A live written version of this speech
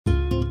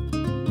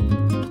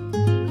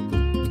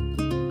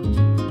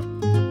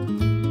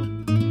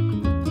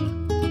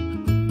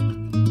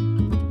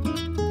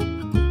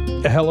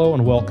Hello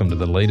and welcome to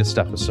the latest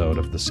episode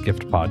of the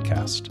Skift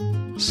podcast,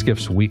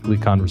 Skift's weekly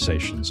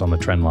conversations on the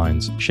trend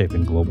lines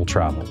shaping global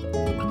travel.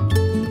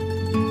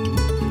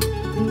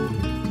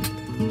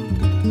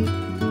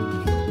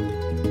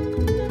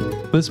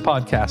 This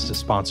podcast is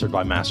sponsored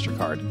by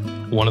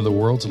MasterCard, one of the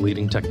world's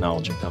leading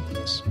technology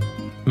companies.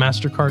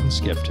 MasterCard and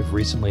Skift have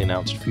recently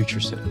announced Future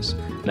Cities,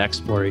 an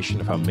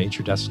exploration of how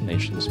major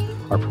destinations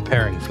are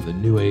preparing for the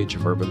new age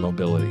of urban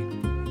mobility.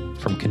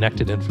 From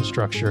connected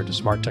infrastructure to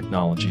smart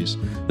technologies,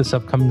 this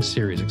upcoming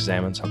series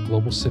examines how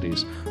global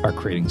cities are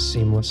creating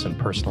seamless and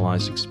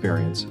personalized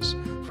experiences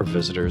for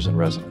visitors and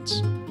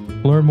residents.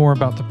 Learn more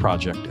about the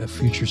project at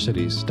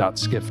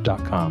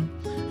futurecities.skift.com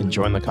and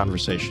join the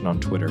conversation on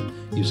Twitter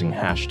using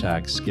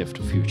hashtag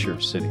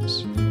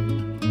SkiftFutureCities.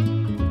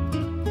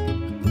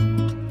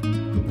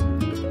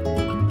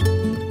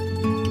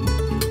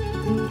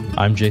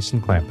 I'm Jason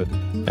Clampett,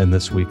 and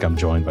this week I'm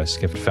joined by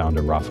Skift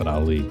founder Rafat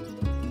Ali.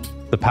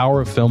 The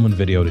power of film and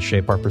video to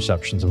shape our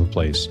perceptions of a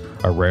place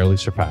are rarely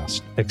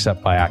surpassed,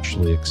 except by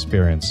actually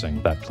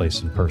experiencing that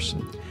place in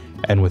person.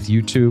 And with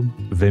YouTube,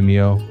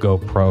 Vimeo,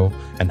 GoPro,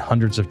 and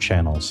hundreds of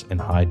channels in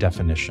high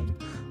definition,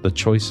 the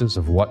choices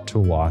of what to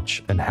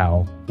watch and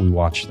how we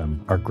watch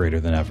them are greater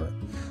than ever.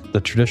 The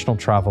traditional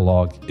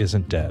travelogue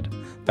isn't dead,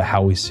 but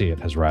how we see it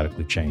has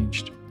radically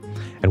changed.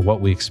 And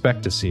what we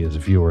expect to see as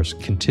viewers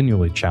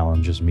continually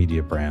challenges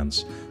media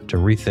brands to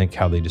rethink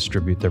how they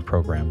distribute their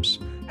programs,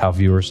 how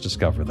viewers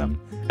discover them,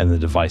 and the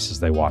devices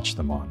they watch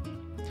them on.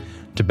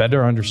 To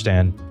better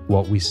understand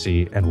what we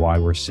see and why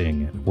we're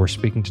seeing it, we're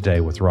speaking today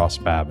with Ross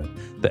Babbit,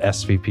 the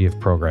SVP of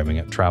Programming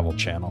at Travel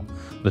Channel,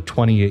 the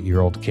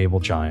 28-year-old cable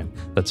giant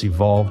that's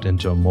evolved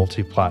into a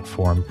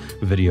multi-platform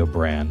video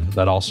brand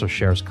that also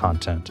shares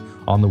content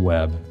on the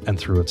web and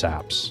through its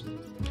apps.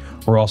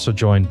 We're also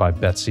joined by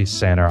Betsy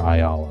Sanner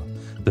Ayala,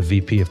 the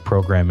VP of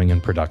Programming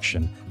and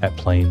Production at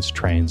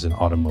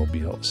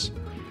PlanesTrains+Automobiles.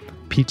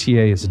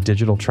 PTA is a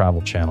digital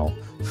travel channel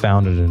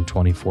founded in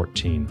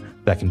 2014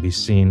 that can be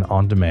seen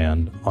on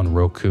demand on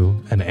Roku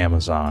and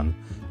Amazon,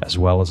 as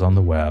well as on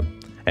the web,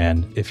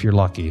 and, if you're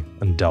lucky,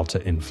 on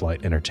Delta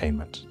in-flight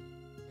entertainment.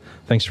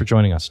 Thanks for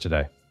joining us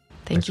today.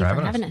 Thanks for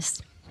having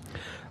us.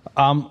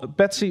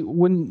 Betsy,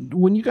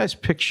 when you guys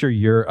picture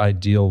your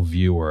ideal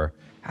viewer,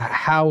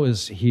 how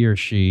is he or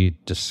she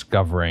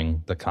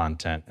discovering the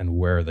content and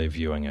where are they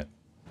viewing it?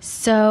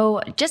 So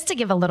just to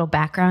give a little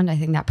background, I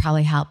think that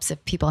probably helps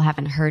if people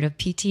haven't heard of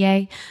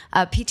PTA.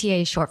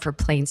 PTA is short for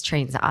Planes,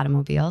 Trains,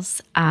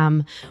 Automobiles.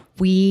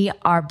 We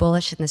are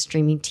bullish in the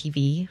streaming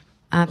TV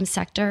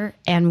sector,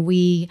 and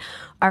we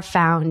are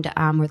found,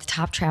 we're the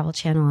top travel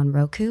channel on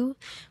Roku.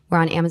 We're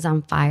on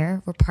Amazon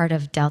Fire. We're part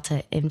of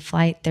Delta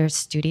in-flight, their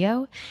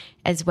studio,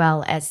 as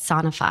well as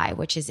Sonify,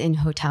 which is in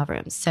hotel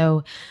rooms.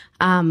 So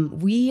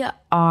we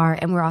are,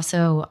 and we're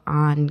also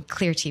on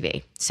Clear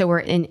TV. So we're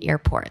in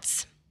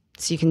airports.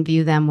 So you can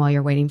view them while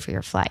you're waiting for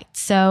your flight.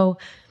 So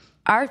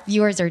our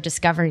viewers are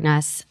discovering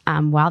us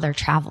while they're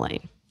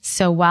traveling.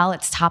 So while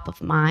it's top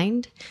of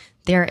mind,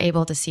 they're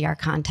able to see our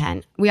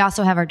content. We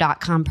also have our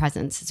 .com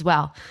presence as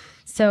well.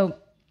 So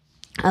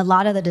a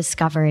lot of the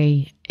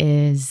discovery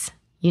is,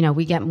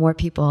 we get more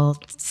people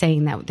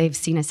saying that they've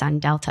seen us on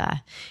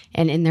Delta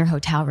and in their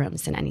hotel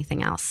rooms than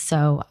anything else.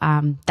 So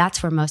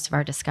that's where most of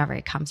our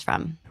discovery comes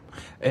from.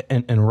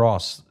 And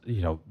Ross,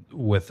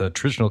 with a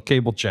traditional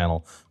cable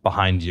channel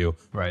behind you,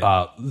 right.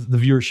 The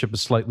viewership is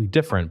slightly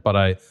different,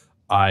 but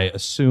I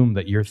assume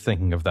that you're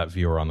thinking of that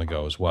viewer on the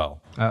go as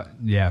well.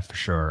 Yeah, for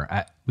sure.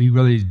 We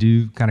really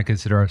do kind of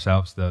consider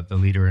ourselves the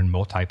leader in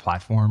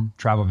multi-platform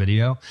travel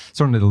video.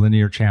 Certainly the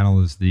linear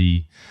channel is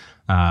the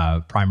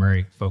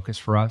primary focus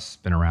for us.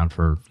 Been around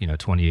for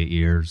 28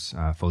 years,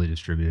 fully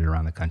distributed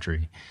around the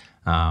country.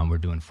 We're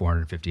doing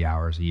 450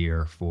 hours a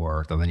year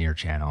for the linear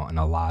channel. And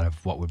a lot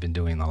of what we've been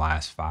doing the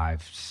last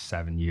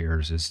 5-7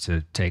 years is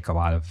to take a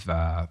lot of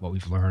what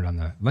we've learned on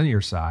the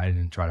linear side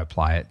and try to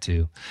apply it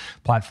to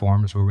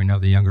platforms where we know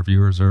the younger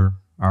viewers are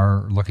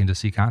looking to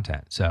see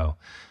content. So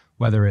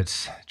whether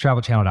it's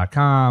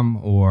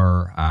travelchannel.com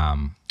or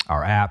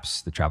our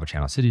apps, the Travel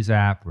Channel Cities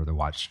app or the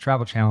Watch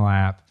Travel Channel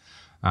app,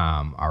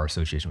 our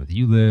association with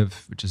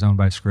YouLive, which is owned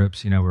by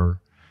Scripps, we're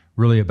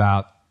really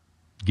about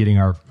getting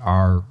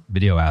our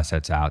video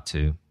assets out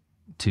to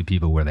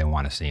people where they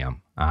want to see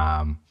them.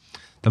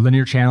 The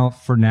linear channel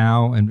for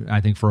now, and I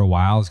think for a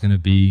while, is going to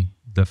be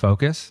the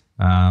focus.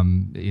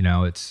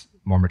 It's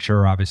more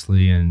mature,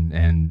 obviously,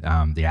 and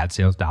the ad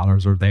sales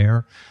dollars are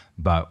there,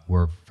 but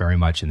we're very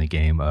much in the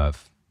game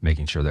of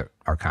making sure that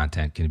our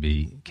content can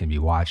be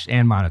watched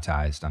and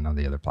monetized on all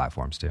the other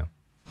platforms too.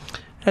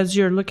 As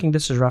you're looking,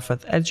 this is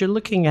Rafat, as you're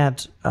looking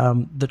at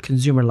the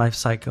consumer life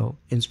cycle,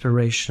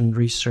 inspiration,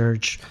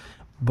 research,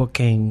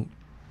 booking,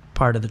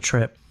 part of the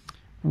trip,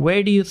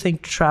 where do you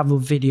think travel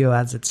video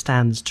as it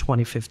stands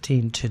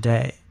 2015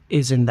 today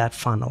is in that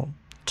funnel?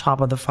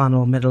 Top of the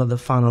funnel, middle of the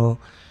funnel,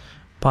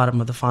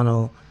 bottom of the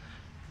funnel,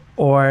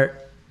 or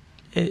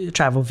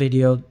travel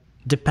video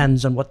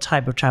depends on what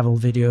type of travel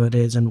video it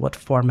is and what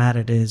format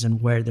it is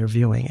and where they're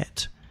viewing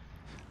it?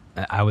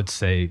 I would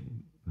say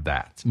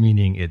that,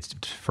 meaning it's,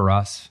 for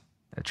us,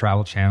 A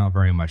travel channel,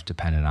 very much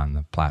dependent on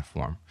the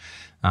platform.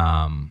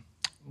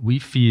 We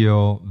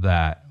feel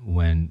that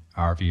when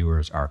our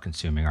viewers are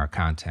consuming our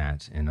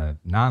content in a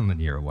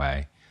nonlinear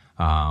way,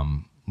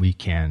 we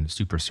can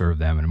super serve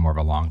them in a more of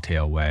a long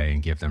tail way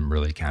and give them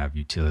really kind of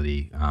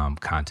utility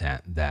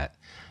content that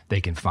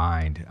they can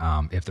find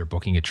if they're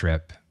booking a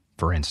trip,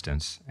 for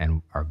instance,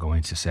 and are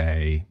going to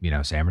say,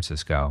 San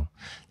Francisco.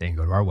 They can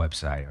go to our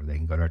website, or they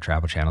can go to our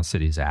Travel Channel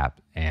Cities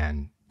app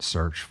and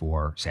search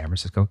for San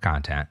Francisco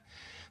content.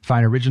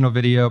 Find original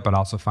video, but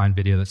also find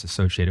video that's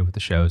associated with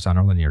the shows on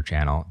our linear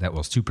channel that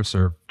will super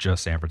serve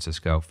just San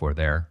Francisco for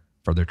their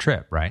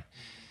trip, right?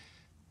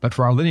 But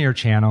for our linear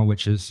channel,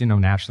 which is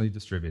nationally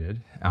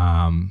distributed,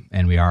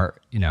 and we are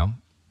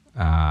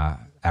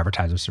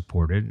advertiser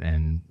supported,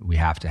 and we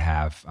have to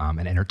have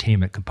an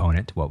entertainment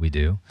component to what we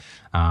do.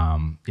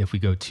 If we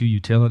go to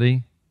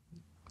utility,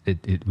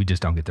 we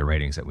just don't get the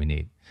ratings that we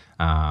need.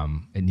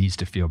 It needs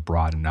to feel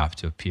broad enough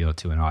to appeal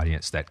to an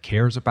audience that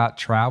cares about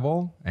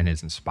travel and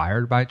is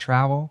inspired by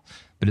travel,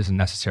 but isn't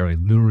necessarily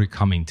literally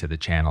coming to the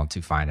channel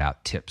to find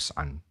out tips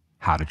on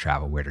how to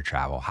travel, where to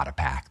travel, how to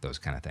pack, those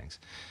kind of things.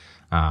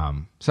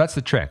 So that's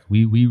the trick.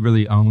 We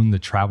really own the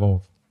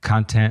travel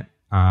content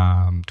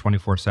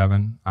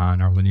 24/7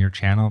 on our linear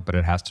channel, but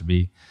it has to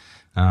be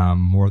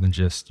more than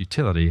just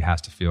utility. It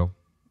has to feel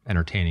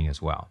entertaining as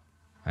well.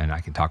 And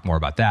I can talk more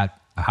about that,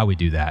 how we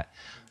do that,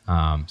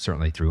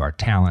 certainly through our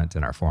talent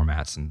and our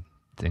formats and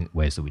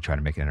ways that we try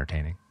to make it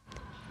entertaining.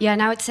 Yeah,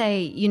 and I would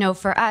say,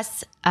 for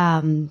us,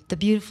 the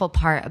beautiful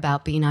part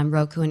about being on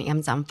Roku and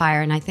Amazon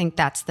Fire, and I think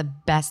that's the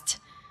best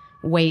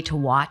way to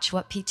watch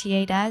what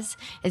PTA does,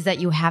 is that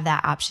you have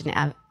that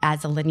option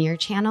as a linear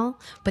channel,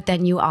 but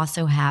then you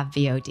also have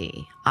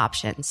VOD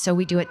options. So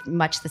we do it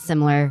much the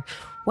similar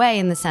way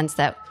in the sense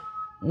that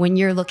when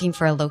you're looking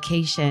for a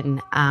location,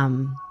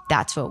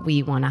 that's what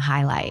we want to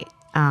highlight.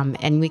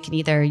 And you can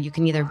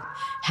either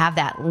have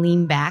that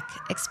lean back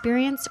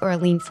experience or a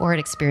lean forward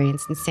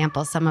experience and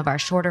sample some of our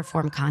shorter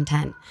form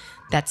content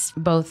that's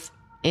both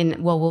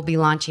we'll be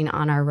launching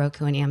on our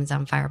Roku and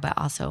Amazon Fire, but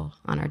also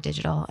on our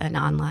digital and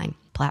online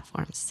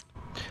platforms.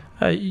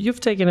 You've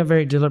taken a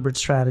very deliberate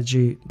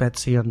strategy,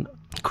 Betsy, on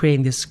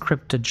creating these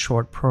scripted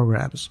short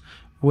programs,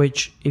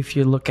 which if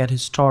you look at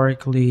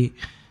historically,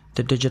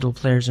 the digital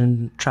players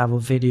in travel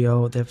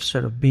video, they've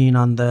sort of been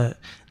on the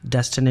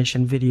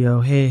destination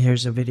video. Hey,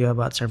 here's a video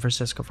about San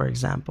Francisco, for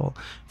example,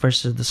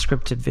 versus the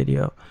scripted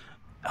video.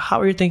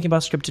 How are you thinking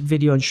about scripted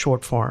video in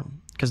short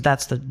form? Because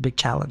that's the big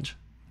challenge.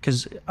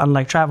 Because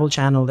unlike Travel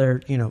Channel,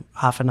 they're,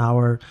 half an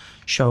hour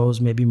shows,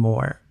 maybe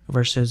more,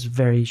 versus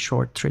very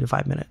short 3 to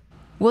 5 minute.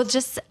 Well,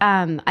 just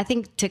I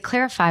think to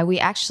clarify, we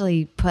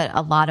actually put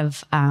a lot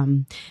of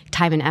time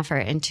and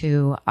effort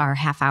into our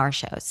half-hour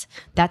shows.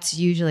 That's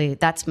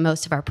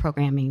most of our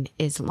programming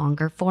is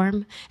longer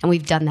form, and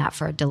we've done that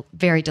for a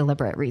very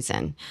deliberate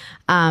reason.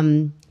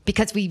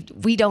 Because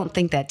we don't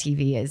think that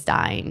TV is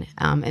dying.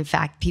 In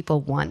fact,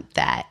 people want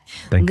that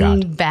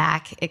lean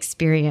back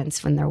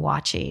experience when they're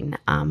watching,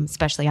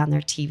 especially on their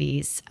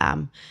TVs.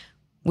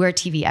 We're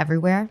TV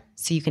everywhere,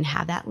 so you can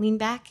have that lean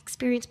back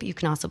experience, but you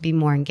can also be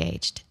more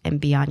engaged and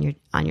be on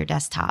your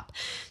desktop.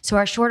 So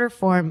our shorter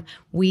form,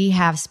 we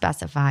have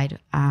specified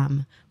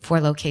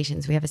for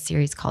locations. We have a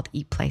series called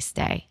Eat, Play,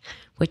 Stay,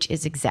 which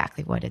is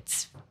exactly what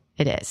it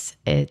is.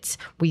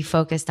 We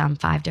focused on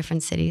 5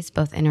 different cities,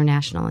 both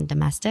international and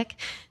domestic,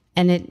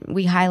 and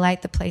we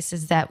highlight the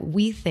places that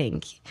we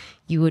think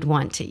you would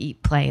want to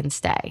eat, play, and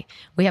stay.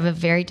 We have a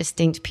very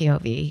distinct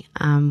POV.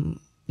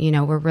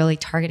 We're really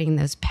targeting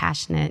those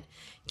passionate,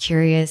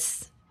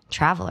 curious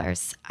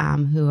travelers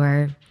who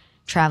are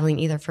traveling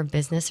either for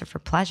business or for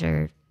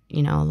pleasure,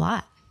 a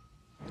lot.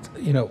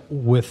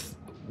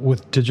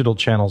 With digital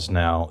channels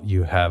now,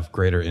 you have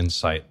greater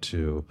insight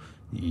to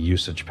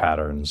usage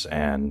patterns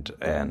and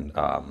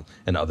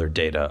other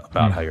data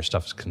about how your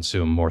stuff is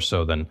consumed, more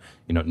so than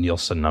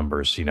Nielsen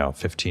numbers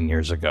 15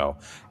 years ago.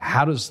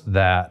 How does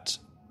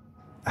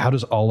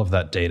all of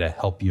that data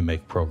help you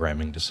make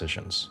programming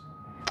decisions?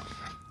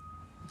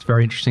 It's a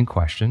very interesting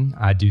question.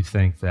 I do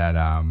think that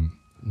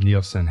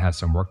Nielsen has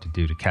some work to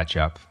do to catch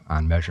up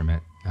on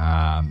measurement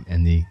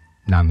in the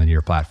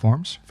nonlinear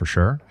platforms, for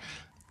sure.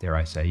 Dare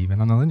I say, even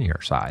on the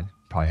linear side,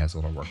 probably has a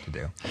little work to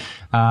do.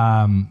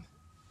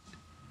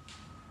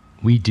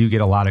 We do get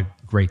a lot of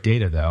great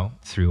data, though,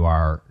 through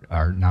our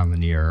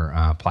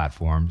nonlinear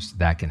platforms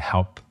that can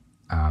help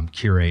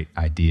curate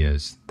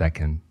ideas that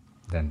can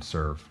then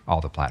serve all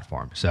the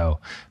platforms.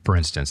 So, for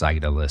instance, I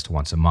get a list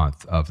once a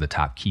month of the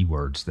top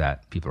keywords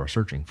that people are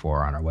searching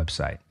for on our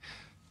website.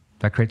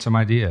 That creates some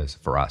ideas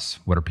for us.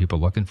 What are people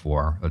looking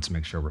for? Let's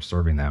make sure we're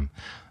serving them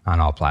on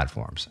all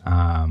platforms.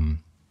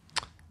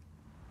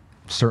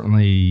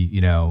 Certainly,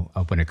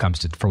 when it comes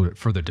to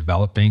further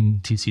developing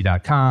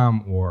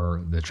tc.com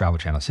or the Travel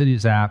Channel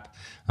Cities app,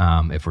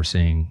 if we're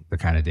seeing the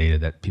kind of data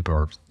that people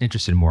are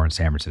interested more in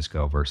San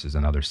Francisco versus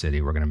another city,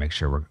 we're going to make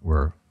sure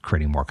we're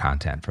creating more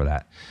content for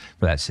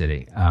that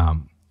city.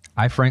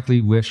 I frankly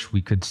wish we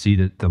could see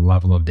the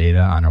level of data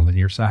on our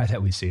linear side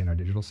that we see on our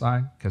digital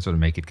side, because it would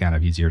make it kind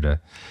of easier to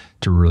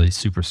really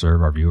super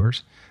serve our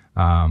viewers.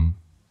 But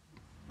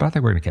I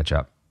think we're going to catch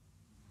up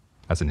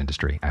as an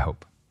industry, I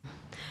hope.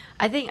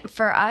 I think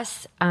for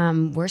us,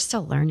 we're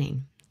still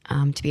learning,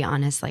 to be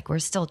honest. Like, we're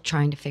still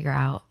trying to figure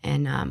out,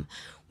 and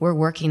we're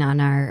working on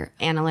our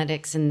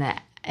analytics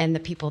and the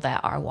people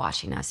that are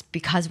watching us,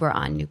 because we're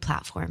on new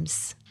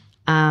platforms.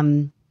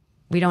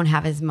 We don't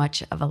have as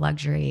much of a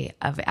luxury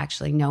of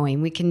actually knowing.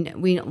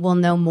 We'll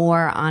know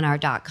more on our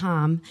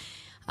 .com,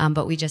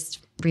 but we just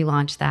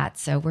relaunched that.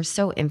 So we're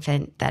so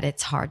infant that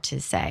it's hard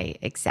to say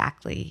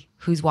exactly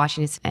who's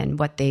watching us and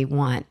what they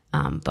want.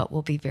 But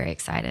we'll be very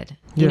excited.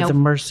 You're at the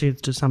mercy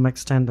to some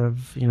extent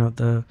of,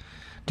 the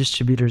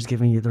distributors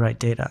giving you the right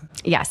data.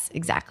 Yes,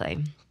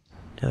 exactly.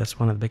 Yeah, that's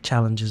one of the big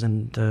challenges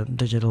in the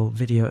digital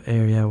video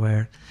area,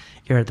 where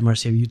you're at the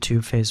mercy of YouTube,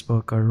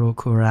 Facebook, or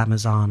Roku, or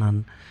Amazon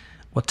on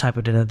what type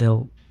of data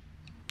they'll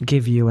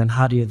give you, and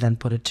how do you then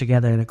put it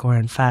together in a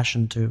coherent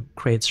fashion to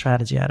create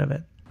strategy out of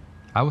it.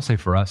 I will say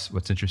for us,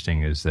 what's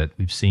interesting is that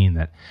we've seen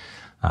that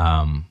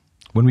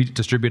when we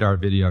distribute our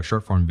video,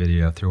 short form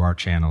video through our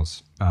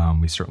channels,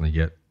 we certainly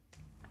get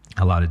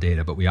a lot of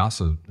data, but we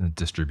also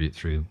distribute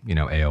through,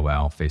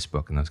 AOL,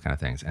 Facebook, and those kind of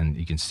things. And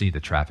you can see the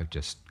traffic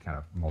just kind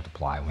of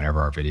multiply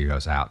whenever our video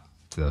goes out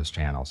to those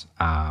channels.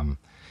 And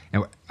I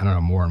don't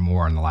know, more and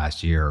more in the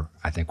last year,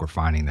 I think we're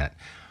finding that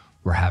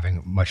we're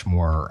having much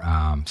more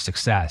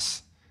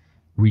success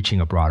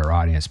reaching a broader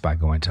audience by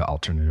going to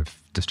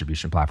alternative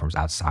distribution platforms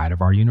outside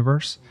of our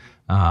universe.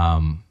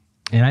 And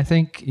I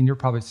think, and you're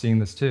probably seeing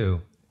this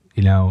too,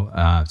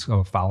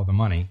 so follow the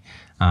money.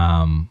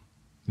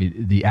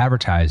 The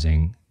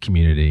advertising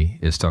community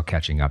is still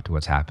catching up to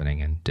what's happening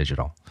in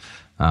digital,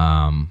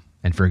 and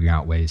figuring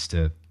out ways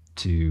to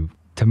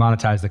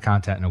monetize the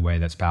content in a way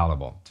that's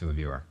palatable to a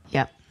viewer.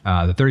 Yep.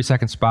 The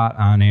 30-second spot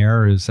on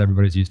air is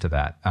everybody's used to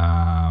that.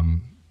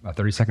 A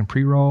 30-second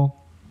pre-roll,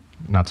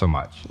 not so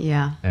much.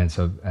 Yeah. And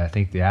so I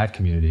think the ad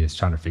community is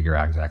trying to figure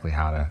out exactly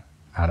how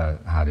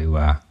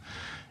to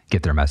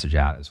get their message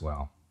out as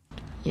well.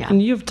 Yeah.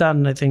 And you've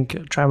done, I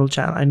think, Travel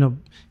Channel. I know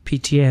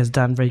PTA has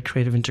done very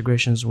creative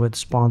integrations with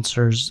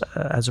sponsors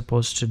as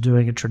opposed to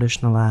doing a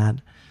traditional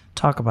ad.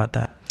 Talk about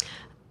that.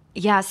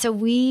 Yeah. So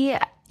we're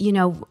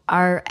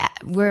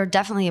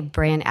definitely a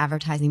brand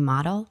advertising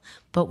model,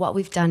 but what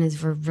we've done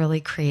is we're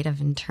really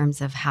creative in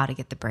terms of how to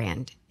get the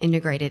brand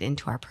integrated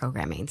into our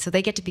programming. So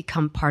they get to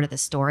become part of the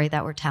story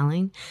that we're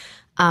telling.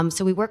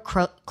 So we work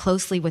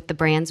closely with the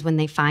brands when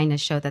they find a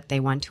show that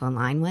they want to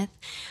align with.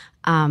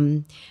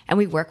 And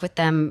we work with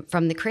them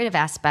from the creative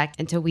aspect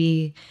until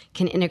we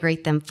can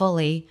integrate them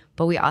fully,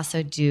 but we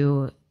also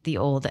do the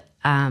old,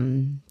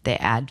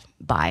 the ad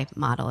buy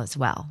model as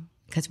well,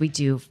 because we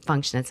do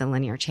function as a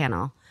linear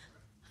channel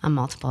on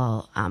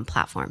multiple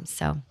platforms.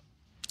 So,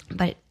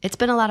 but it's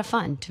been a lot of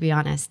fun, to be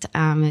honest.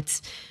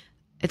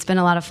 It's been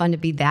a lot of fun to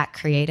be that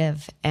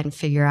creative and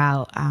figure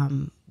out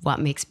what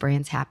makes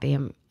brands happy,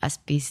 and us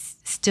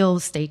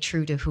still stay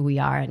true to who we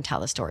are and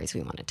tell the stories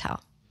we want to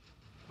tell.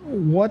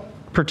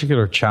 What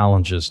particular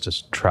challenges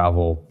does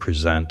travel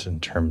present in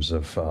terms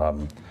of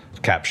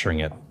capturing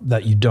it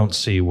that you don't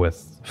see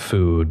with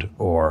food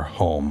or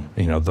home?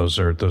 Those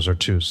are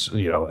two,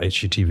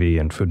 HGTV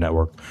and Food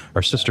Network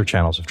are sister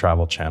channels of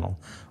Travel Channel.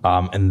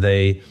 And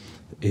they,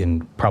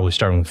 in probably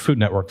starting with Food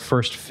Network,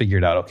 first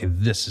figured out, okay,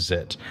 this is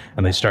it.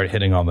 And they started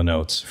hitting all the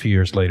notes. A few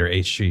years later,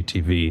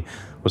 HGTV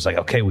was like,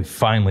 okay, we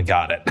finally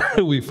got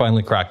it. We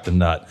finally cracked the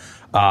nut.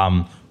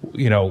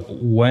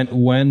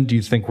 When do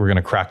you think we're going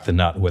to crack the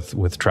nut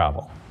with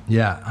travel?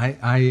 Yeah,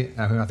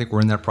 I think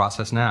we're in that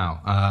process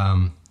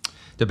now.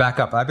 To back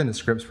up, I've been at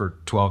Scripps for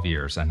 12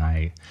 years, and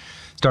I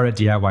started at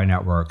DIY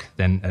Network,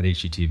 then at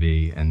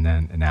HGTV, and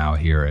then now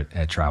here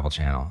at Travel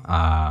Channel.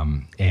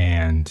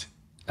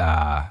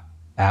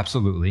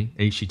 Absolutely,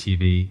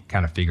 HGTV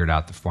kind of figured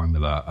out the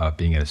formula of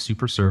being able to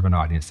super serve an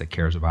audience that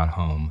cares about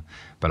home,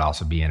 but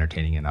also be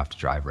entertaining enough to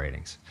drive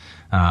ratings.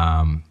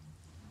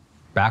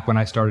 Back when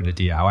I started at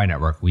DIY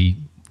Network,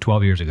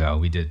 12 years ago,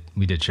 we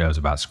did shows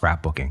about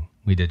scrapbooking.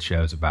 We did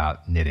shows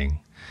about knitting.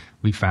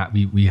 We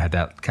had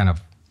that kind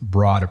of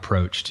broad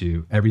approach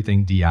to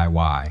everything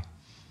DIY.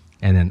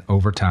 And then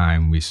over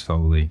time, we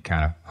slowly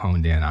kind of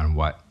honed in on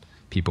what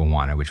people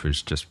wanted, which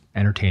was just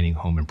entertaining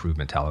home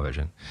improvement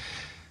television.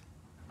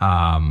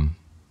 I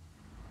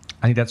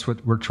think that's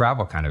where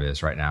travel kind of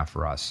is right now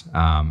for us.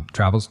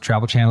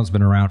 Travel Channel's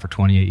been around for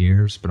 28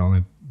 years, but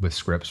only with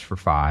Scripps for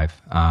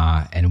 5.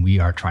 And we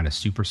are trying to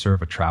super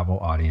serve a travel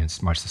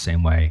audience much the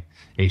same way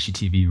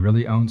HGTV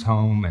really owns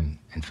home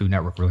and Food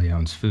Network really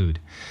owns food.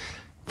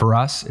 For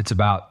us, it's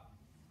about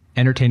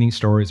entertaining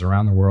stories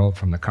around the world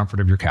from the comfort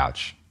of your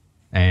couch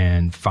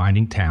and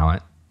finding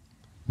talent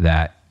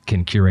that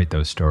can curate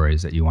those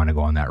stories that you want to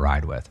go on that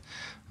ride with.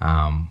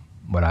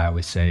 What I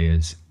always say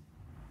is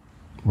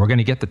we're going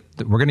to get the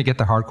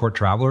hardcore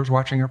travelers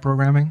watching our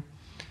programming,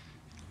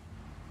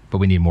 but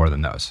we need more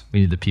than those.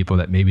 We need the people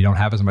that maybe don't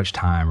have as much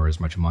time or as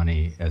much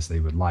money as they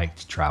would like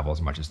to travel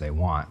as much as they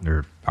want.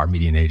 Our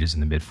median age is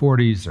in the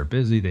mid-40s. They're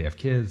busy. They have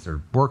kids.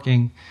 They're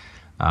working.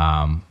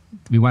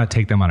 We want to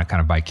take them on a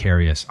kind of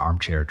vicarious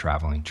armchair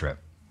traveling trip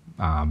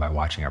by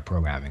watching our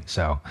programming.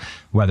 So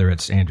whether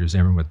it's Andrew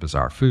Zimmern with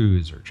Bizarre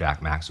Foods or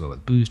Jack Maxwell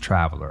with Booze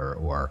Traveler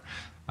or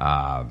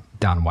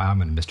Don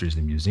Wildman, Mysteries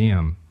of the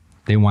Museum,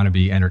 they want to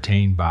be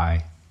entertained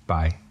by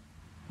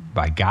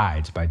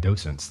guides, by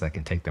docents that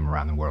can take them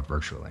around the world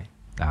virtually.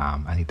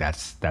 I think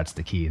that's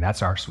the key.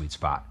 That's our sweet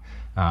spot.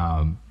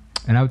 And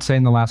I would say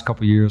in the last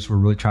couple of years, we're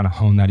really trying to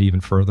hone that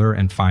even further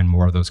and find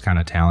more of those kind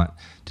of talent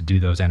to do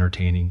those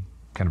entertaining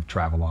kind of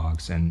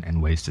travelogues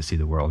and ways to see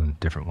the world in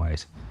different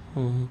ways.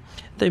 Mm-hmm.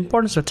 The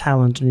importance of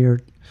talent, and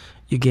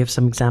you gave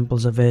some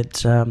examples of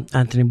it.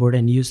 Anthony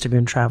Bourdain used to be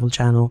on Travel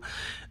Channel.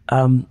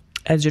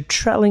 As you're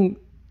telling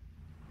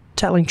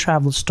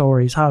travel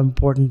stories, how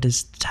important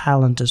is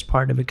talent as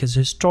part of it? Because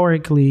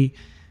historically,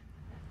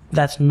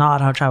 that's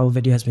not how travel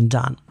video has been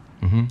done.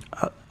 Mm-hmm.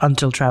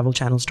 Until Travel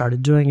Channel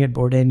started doing it,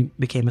 Bourdain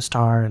became a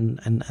star, and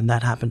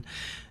that happened.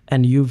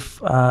 And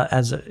you've,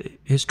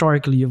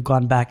 historically, you've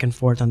gone back and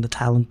forth on the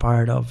talent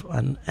part of,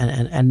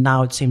 and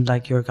now it seems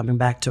like you're coming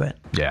back to it.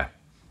 Yeah,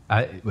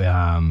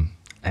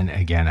 and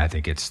again, I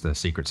think it's the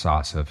secret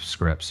sauce of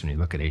Scripps. When you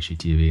look at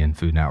HGTV and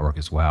Food Network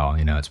as well,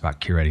 it's about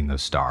curating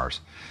those stars.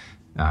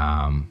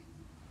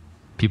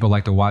 People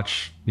like to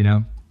watch,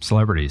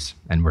 celebrities,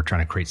 and we're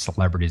trying to create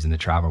celebrities in the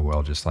travel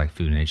world, just like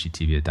Food and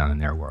HGTV have done in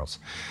their worlds.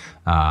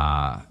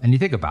 And you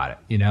think about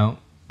it,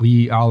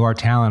 all of our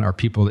talent are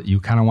people that you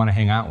kind of want to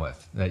hang out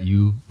with, that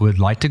you would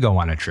like to go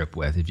on a trip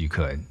with if you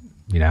could,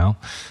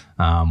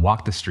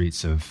 walk the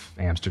streets of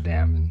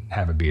Amsterdam and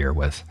have a beer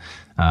with.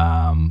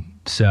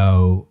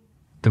 So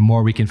the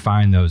more we can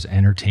find those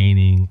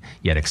entertaining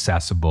yet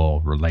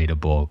accessible,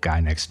 relatable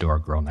guy next door,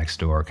 girl next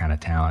door kind of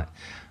talent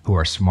who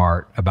are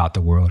smart about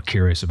the world,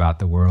 curious about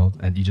the world,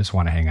 and you just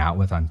want to hang out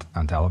with on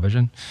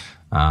television.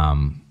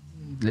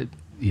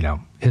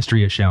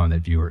 History has shown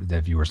that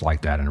viewers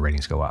like that and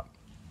ratings go up.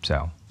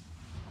 So.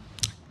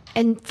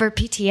 And for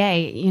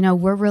PTA,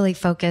 we're really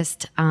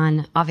focused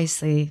on,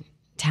 obviously,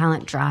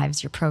 talent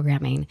drives your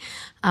programming,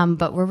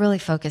 but we're really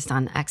focused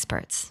on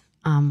experts,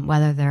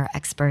 whether they're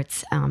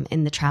experts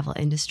in the travel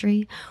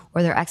industry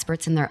or they're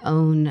experts in their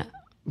own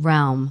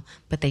realm,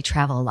 but they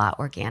travel a lot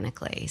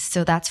organically.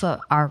 So that's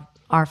what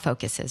our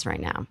focus is right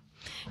now.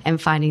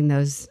 And finding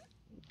those,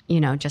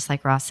 just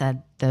like Ross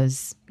said,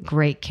 those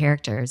great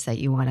characters that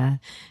you want to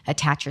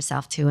attach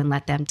yourself to and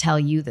let them tell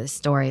you the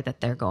story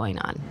that they're going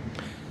on.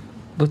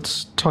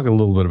 Let's talk a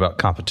little bit about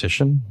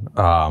competition.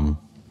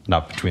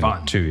 Not between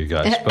the two of you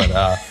guys, but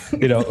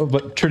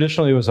but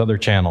traditionally it was other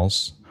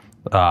channels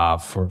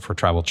for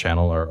Travel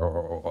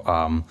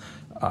Channel,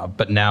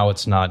 but now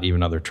it's not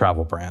even other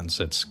travel brands.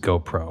 It's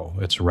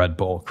GoPro, it's Red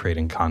Bull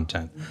creating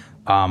content.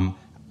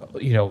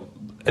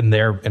 And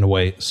they're in a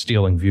way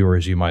stealing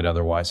viewers you might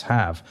otherwise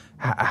have.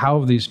 How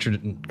have these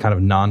kind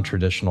of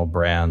non-traditional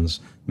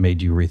brands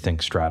made you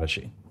rethink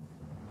strategy?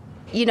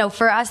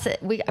 For us,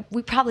 we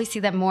probably see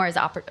them more as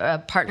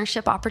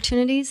partnership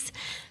opportunities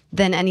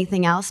than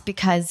anything else,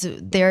 because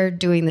they're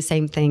doing the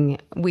same thing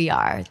we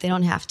are. They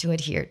don't have to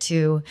adhere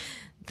to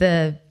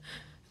the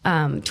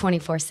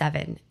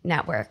 24/7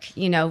 network.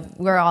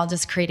 We're all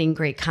just creating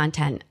great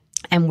content,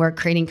 and we're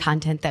creating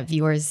content that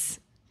viewers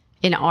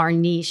in our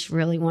niche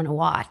really want to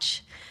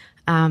watch.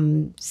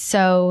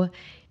 So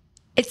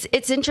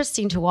it's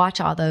interesting to watch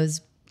all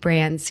those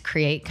brands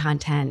create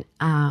content,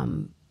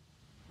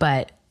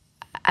 but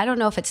I don't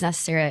know if it's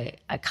necessarily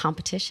a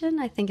competition.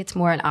 I think it's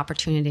more an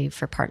opportunity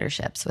for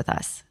partnerships with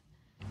us.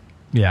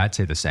 Yeah, I'd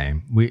say the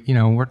same. We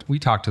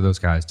talk to those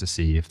guys to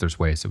see if there's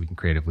ways that we can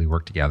creatively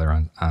work together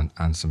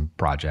on some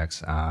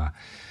projects.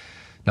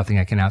 Nothing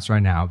I can announce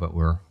right now, but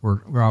we're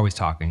always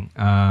talking.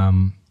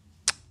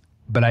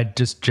 But I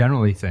just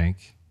generally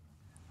think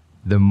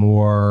the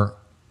more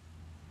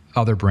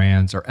other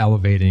brands are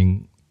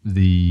elevating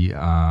the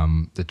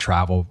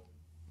travel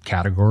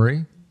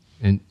category,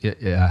 and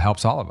it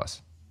helps all of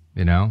us.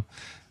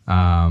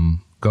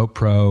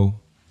 GoPro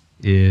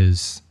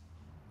is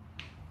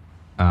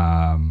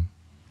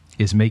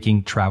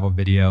making travel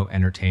video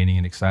entertaining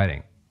and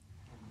exciting.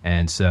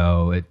 And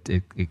so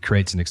it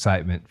creates an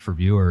excitement for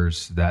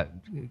viewers that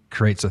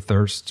creates a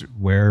thirst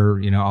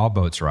where, all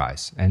boats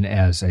rise. And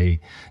as a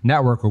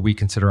network where we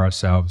consider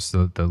ourselves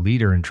the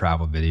leader in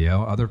travel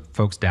video, other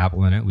folks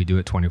dabble in it. We do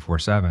it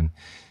 24/7.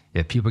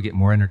 If people get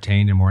more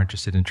entertained and more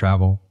interested in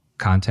travel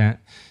content,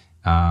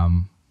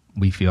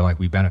 we feel like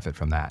we benefit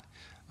from that.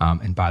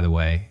 And by the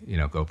way,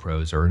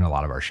 GoPros are in a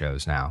lot of our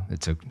shows now.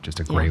 It's just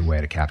a great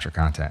way to capture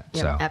content.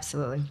 Yeah, so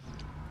absolutely.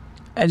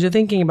 As you're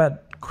thinking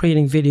about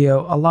creating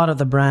video, a lot of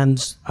the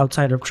brands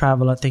outside of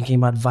travel are thinking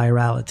about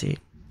virality,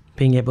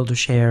 being able to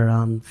share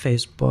on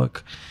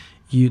Facebook,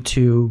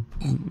 YouTube,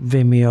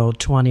 Vimeo,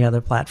 20 other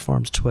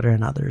platforms, Twitter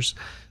and others.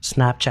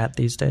 Snapchat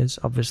these days,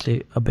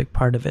 obviously a big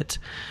part of it.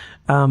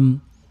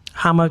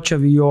 How much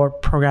of your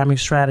programming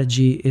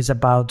strategy is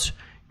about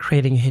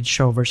creating a hit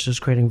show versus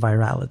creating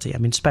virality? I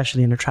mean,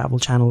 especially in the travel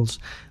channels,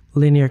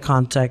 linear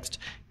context,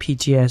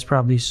 PTA is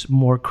probably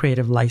more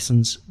creative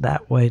license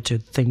that way to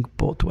think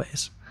both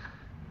ways.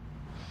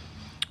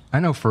 I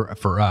know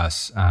for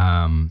us,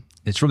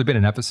 it's really been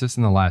an emphasis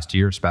in the last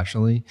year,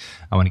 especially.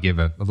 I want to give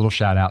a little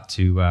shout out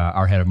to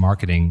our head of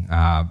marketing,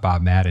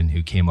 Bob Madden,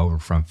 who came over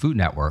from Food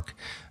Network.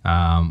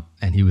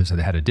 And he was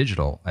the head of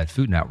digital at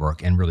Food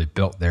Network and really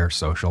built their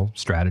social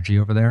strategy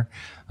over there.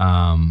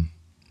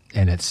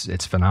 And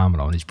it's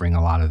phenomenal. And he's bringing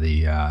a lot of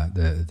the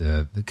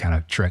kind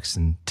of tricks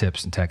and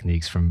tips and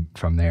techniques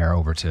from there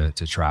over to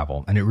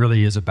travel. And it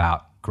really is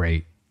about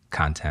great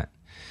content.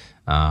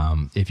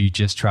 If you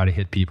just try to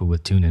hit people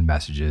with tune-in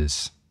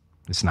messages,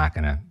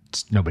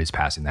 nobody's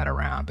passing that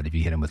around. But if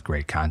you hit them with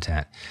great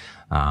content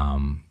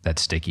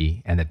that's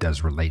sticky and that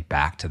does relate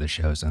back to the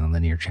shows on the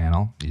linear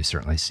channel, you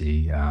certainly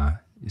see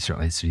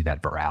that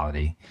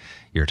virality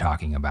you're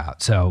talking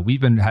about. So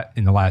we've been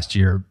in the last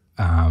year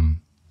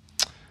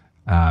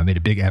made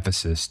a big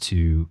emphasis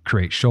to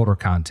create shoulder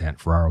content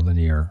for our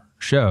linear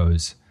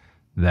shows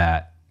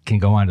that can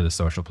go onto the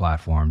social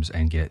platforms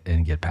and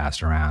get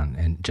passed around.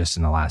 And just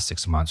in the last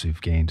 6 months,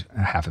 we've gained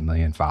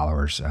 500,000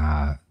 followers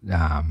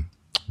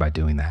by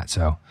doing that.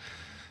 So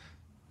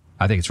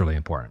I think it's really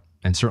important.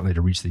 And certainly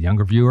to reach the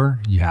younger viewer,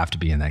 you have to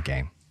be in that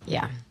game.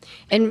 Yeah.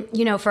 And,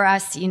 for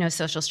us,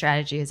 social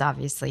strategy is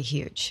obviously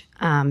huge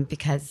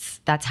because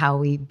that's how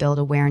we build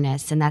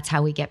awareness and that's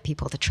how we get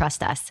people to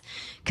trust us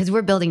because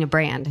we're building a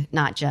brand,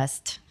 not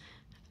just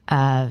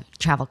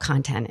travel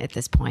content at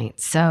this point.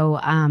 So,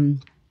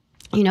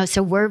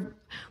 so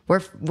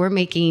we're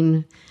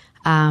making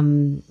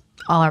all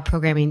our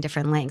programming in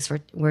different lengths.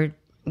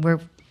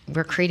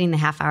 We're creating the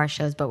half-hour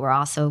shows, but we're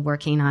also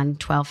working on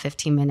 12,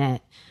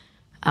 15-minute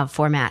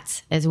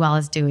formats, as well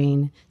as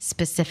doing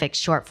specific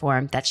short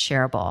form that's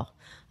shareable,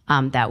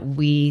 that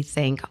we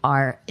think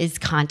is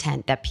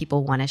content that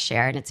people want to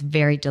share, and it's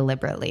very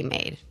deliberately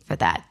made for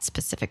that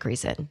specific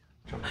reason.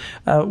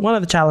 One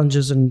of the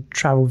challenges in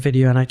travel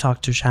video, and I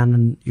talked to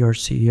Shannon, your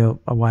CEO,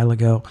 a while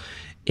ago,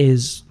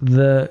 is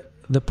the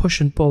push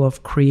and pull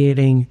of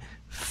creating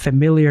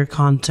familiar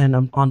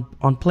content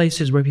on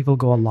places where people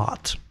go a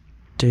lot,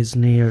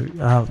 Disney or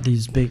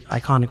these big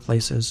iconic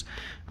places,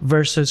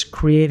 versus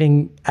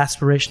creating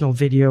aspirational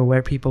video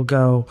where people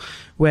go,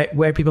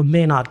 where people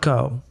may not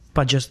go,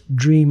 but just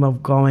dream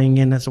of going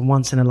in as a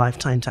once in a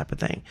lifetime type of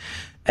thing.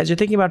 As you're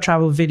thinking about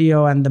travel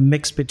video and the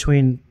mix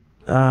between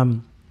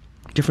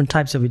different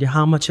types of video,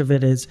 how much of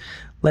it is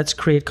let's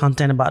create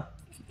content about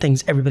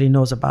things everybody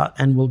knows about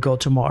and will go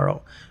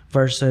tomorrow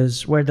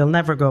versus where they'll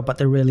never go, but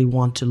they really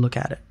want to look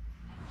at it?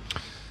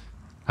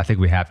 I think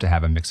we have to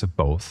have a mix of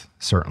both,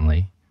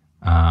 certainly.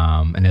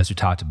 And as we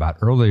talked about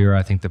earlier,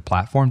 I think the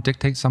platform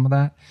dictates some of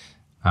that.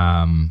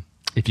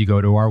 If you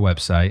go to our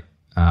website,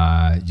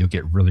 you'll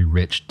get really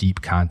rich,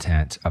 deep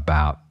content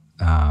about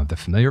the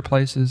familiar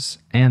places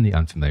and the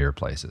unfamiliar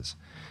places.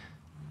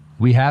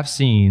 We have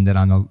seen that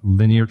on the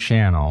linear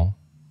channel,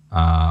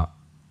 our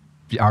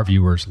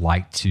viewers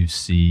like to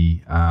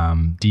see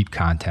deep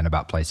content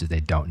about places they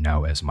don't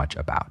know as much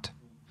about.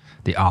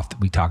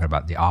 We talk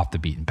about the off the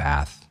beaten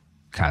path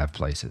kind of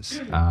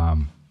places.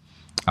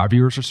 Our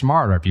viewers are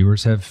smart. Our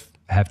viewers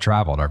have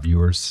traveled. Our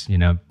viewers,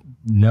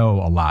 know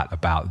a lot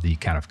about the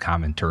kind of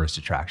common tourist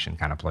attraction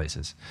kind of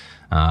places.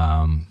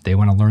 They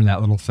want to learn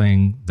that little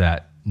thing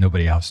that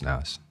nobody else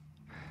knows,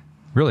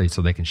 really,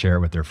 so they can share it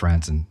with their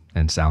friends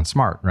and sound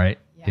smart, right?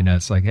 Yeah.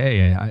 It's like,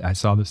 hey, I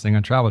saw this thing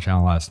on Travel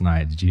Channel last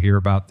night. Did you hear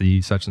about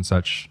the such and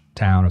such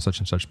town or such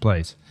and such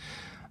place?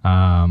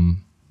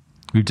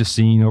 We've just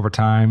seen over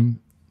time,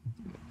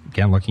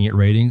 again, looking at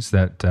ratings,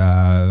 that the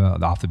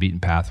off the beaten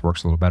path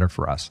works a little better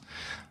for us.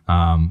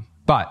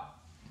 But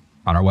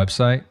on our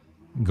website,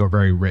 we go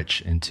very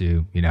rich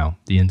into, the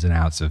ins and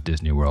outs of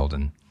Disney World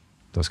and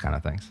those kind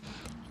of things.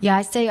 Yeah,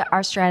 I say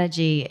our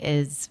strategy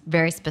is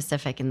very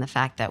specific in the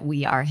fact that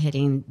we are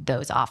hitting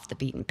those off the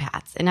beaten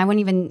paths. And I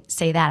wouldn't even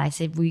say that. I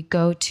said we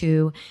go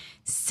to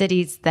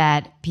cities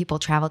that people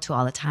travel to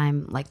all the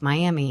time, like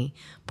Miami,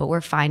 but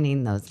we're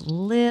finding those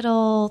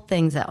little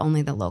things that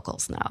only the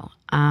locals know.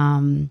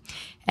 And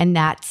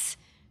that's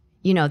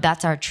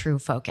our true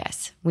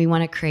focus. We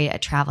want to create a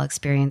travel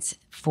experience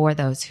for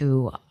those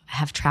who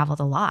have traveled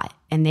a lot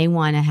and they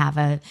want to have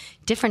a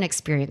different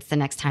experience the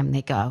next time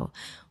they go.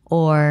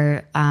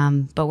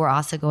 But we're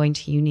also going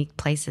to unique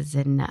places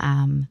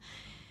and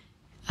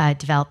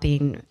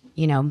developing,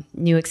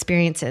 new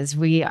experiences.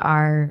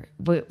 We're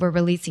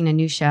releasing a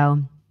new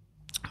show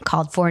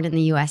called Foreign in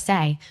the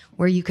USA,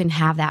 where you can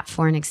have that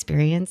foreign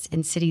experience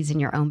in cities in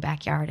your own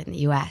backyard in the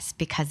US,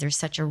 because there's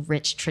such a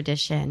rich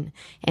tradition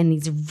in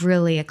these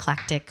really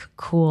eclectic,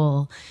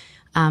 cool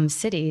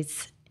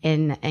cities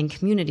and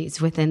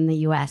communities within the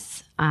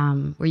US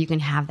where you can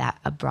have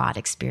a broad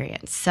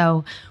experience.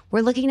 So we're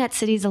looking at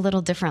cities a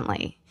little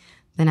differently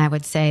than I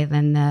would say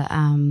than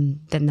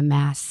the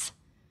mass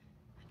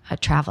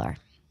traveler.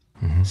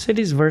 Mm-hmm.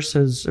 Cities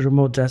versus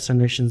remote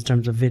destinations in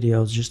terms of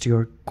videos, just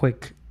your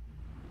quick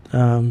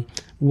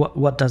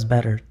What does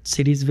better,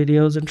 cities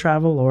videos and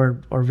travel,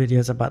 or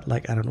videos about,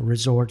 like, I don't know,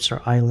 resorts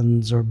or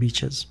islands or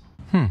beaches?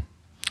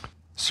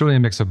 Certainly a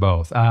mix of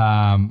both.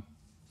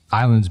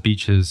 Islands,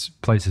 beaches,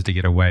 places to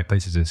get away,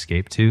 places to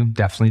escape to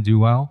definitely do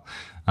well.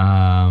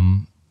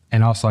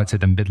 And also, I'd say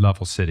the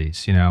mid-level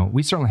cities.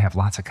 We certainly have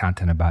lots of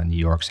content about New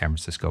York, San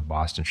Francisco,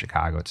 Boston,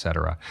 Chicago, et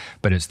cetera.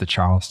 But it's the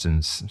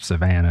Charlestons,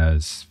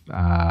 Savannahs,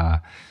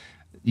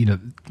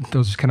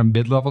 those kind of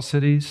mid-level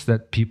cities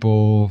that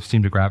people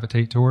seem to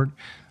gravitate toward.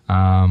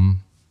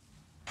 And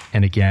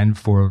again,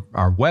 for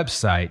our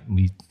website,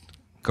 we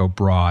go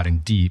broad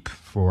and deep.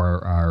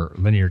 For our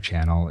linear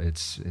channel,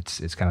 it's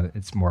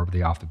more of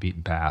the off the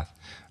beaten path.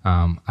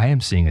 I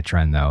am seeing a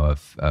trend though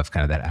of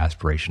kind of that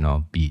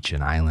aspirational beach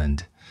and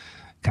island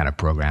kind of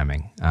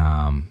programming.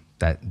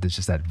 That there's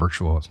just that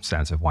virtual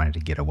sense of wanting to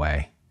get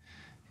away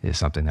is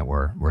something that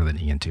we're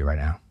leaning into right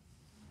now.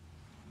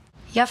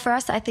 Yeah, for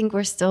us, I think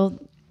we're still,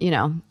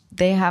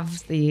 they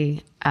have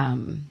the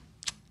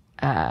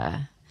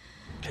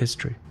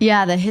history.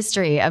 Yeah, the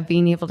history of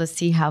being able to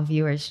see how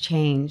viewers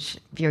change,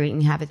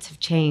 viewing habits have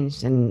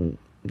changed, and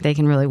they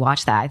can really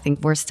watch that. I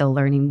think we're still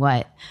learning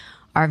what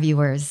our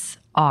viewers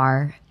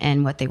are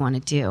and what they want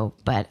to do.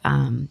 But,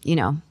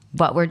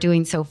 what we're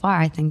doing so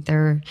far, I think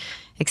they're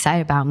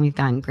excited about, and we've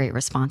gotten great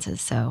responses.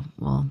 So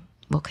we'll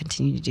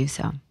continue to do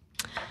so.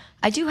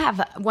 I do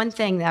have one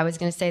thing that I was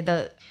going to say.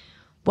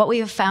 What we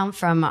have found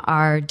from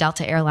our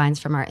Delta Airlines,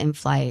 from our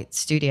in-flight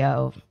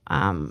studio,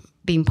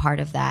 being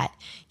part of that,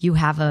 you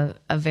have a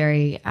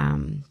very,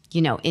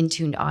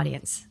 in-tuned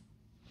audience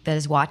that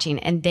is watching,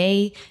 and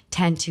they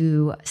tend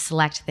to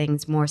select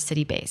things more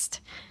city-based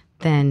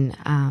than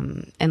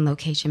and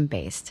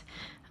location-based,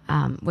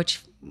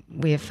 which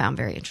we have found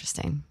very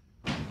interesting.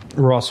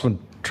 Ross, when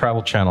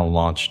Travel Channel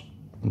launched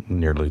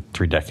nearly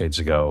 3 decades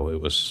ago, it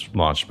was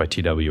launched by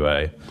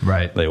TWA.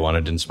 Right. They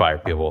wanted to inspire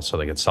people so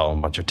they could sell them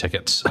a bunch of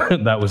tickets.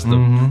 That was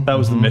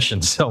the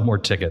mission: sell more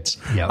tickets.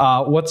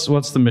 Yep.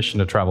 What's the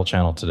mission of Travel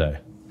Channel today?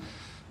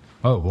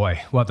 Oh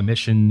boy! Well, the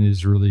mission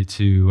is really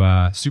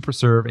to super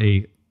serve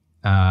a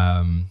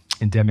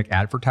endemic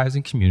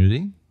advertising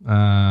community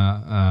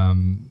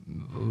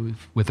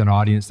with an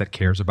audience that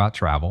cares about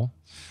travel.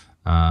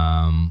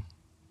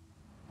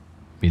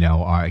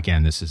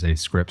 Again, this is a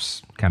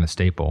Scripps kind of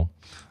staple.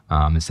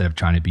 Instead of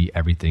trying to be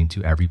everything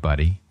to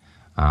everybody,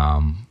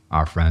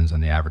 our friends on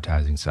the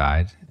advertising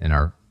side in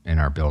our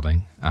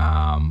building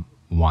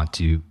want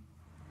to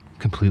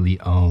completely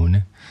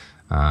own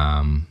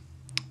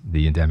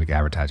the endemic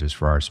advertisers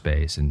for our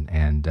space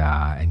and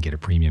get a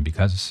premium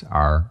because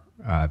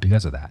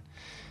of that.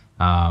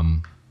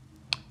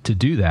 To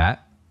do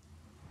that,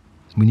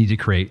 we need to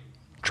create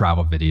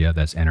travel video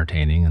that's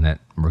entertaining and that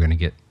we're going to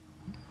get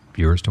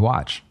viewers to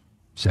watch.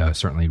 So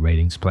certainly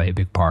ratings play a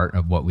big part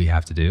of what we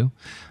have to do,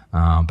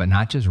 but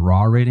not just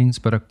raw ratings,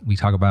 but we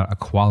talk about a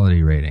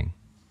quality rating,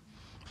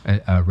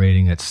 a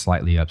rating that's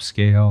slightly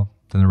upscale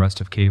than the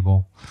rest of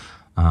cable,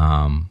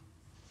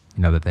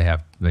 that they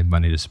have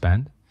money to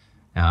spend,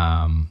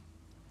 and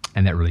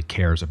that really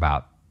cares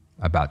about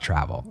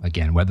travel.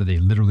 Again, whether they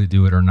literally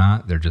do it or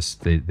not, they're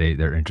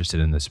interested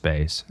in the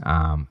space.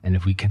 And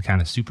if we can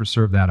kind of super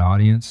serve that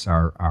audience,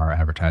 our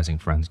advertising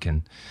friends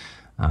can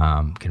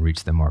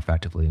reach them more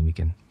effectively, and we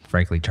can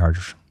frankly charge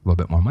a little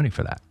bit more money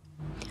for that.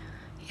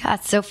 Yeah.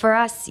 So for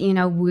us,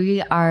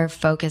 we are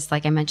focused,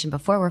 like I mentioned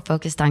before, we're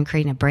focused on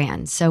creating a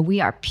brand. So we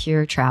are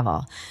pure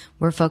travel.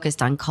 We're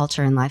focused on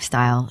culture and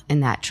lifestyle in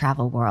that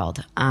travel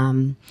world.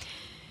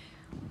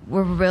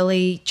 We're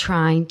really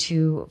trying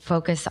to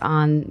focus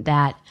on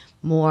that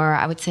more.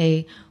 I would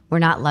say we're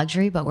not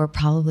luxury, but we're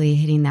probably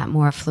hitting that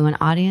more affluent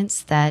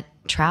audience that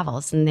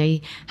travels, and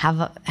they have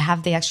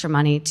the extra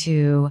money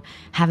to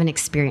have an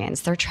experience.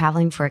 They're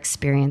traveling for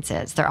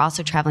experiences. They're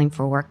also traveling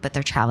for work, but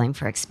they're traveling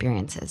for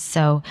experiences.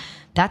 So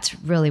that's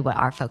really what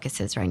our focus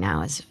is right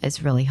now,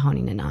 is really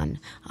honing in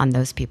on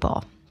those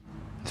people.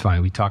 It's funny.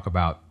 We talk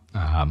about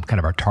kind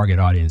of our target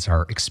audience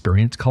are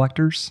experience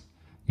collectors.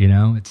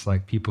 It's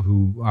like people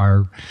who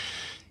are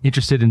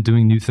interested in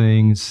doing new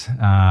things,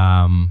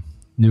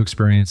 new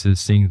experiences,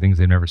 seeing things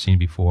they've never seen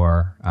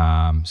before,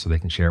 so they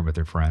can share it with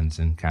their friends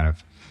and kind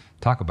of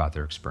talk about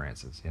their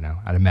experiences.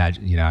 I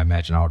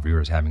imagine all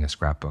viewers having a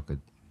scrapbook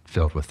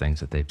filled with things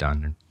that they've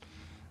done,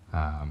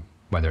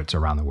 whether it's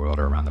around the world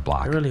or around the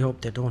block. I really hope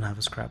they don't have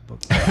a scrapbook.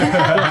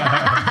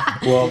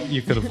 Well,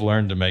 you could have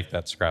learned to make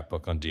that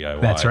scrapbook on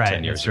DIY. That's right.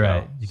 10 years That's right.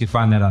 ago. You can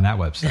find that on that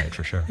website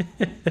for sure.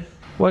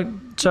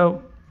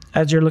 So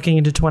as you're looking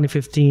into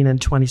 2015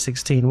 and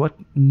 2016, what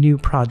new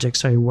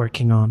projects are you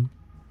working on?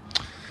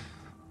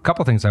 A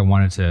couple of things I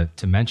wanted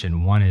to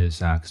mention. One is,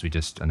 because we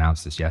just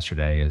announced this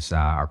yesterday, is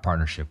our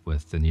partnership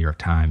with the New York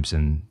Times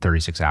in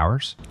 36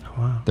 Hours. Oh,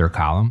 wow. Their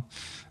column.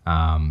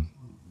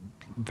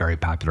 Very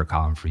popular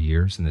column for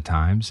years in the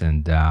Times.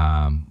 And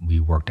we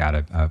worked out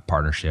a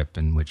partnership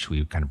in which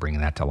we kind of bring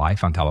that to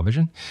life on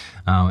television.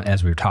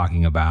 As we were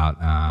talking about...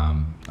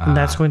 and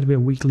that's going to be a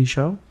weekly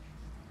show?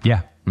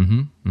 Yeah.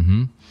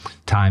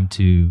 Time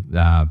to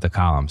the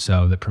column.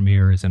 So the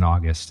premiere is in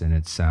August, and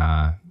it's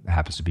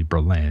happens to be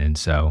Berlin. And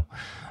so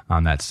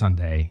on that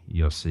Sunday,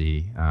 you'll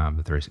see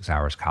the 36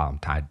 Hours column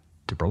tied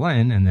to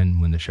Berlin. And then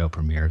when the show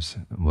premieres,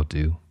 we'll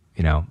do,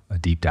 a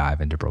deep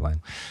dive into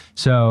Berlin.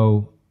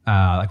 So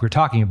like we're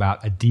talking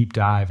about a deep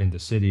dive into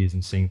cities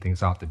and seeing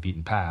things off the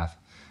beaten path.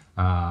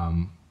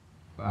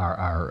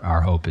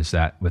 Our hope is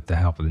that with the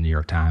help of the New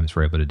York Times,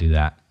 we're able to do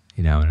that,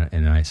 in a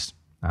nice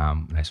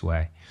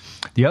way.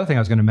 The other thing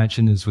I was going to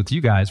mention is with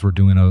you guys, we're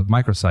doing a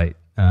microsite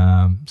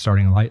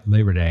starting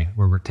Labor Day,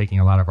 where we're taking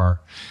a lot of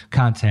our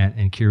content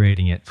and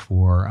curating it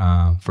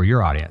for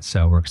your audience.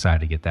 So we're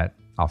excited to get that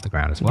off the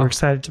ground as well. We're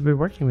excited to be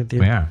working with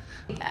you. Yeah.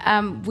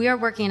 We're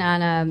working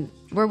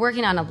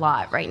on a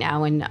lot right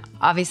now, and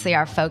obviously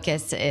our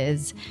focus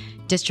is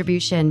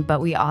distribution, but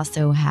we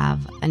also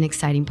have an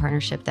exciting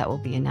partnership that will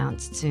be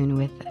announced soon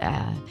with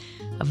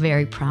a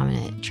very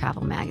prominent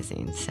travel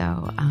magazine.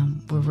 So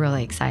we're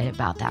really excited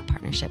about that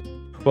partnership.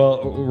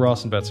 Well,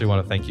 Ross and Betsy, I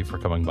want to thank you for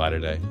coming by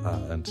today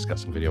and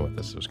discussing video with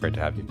us. It was great to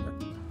have you here.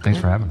 Thanks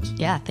for having us.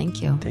 Yeah,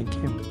 thank you. Thank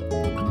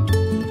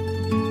you.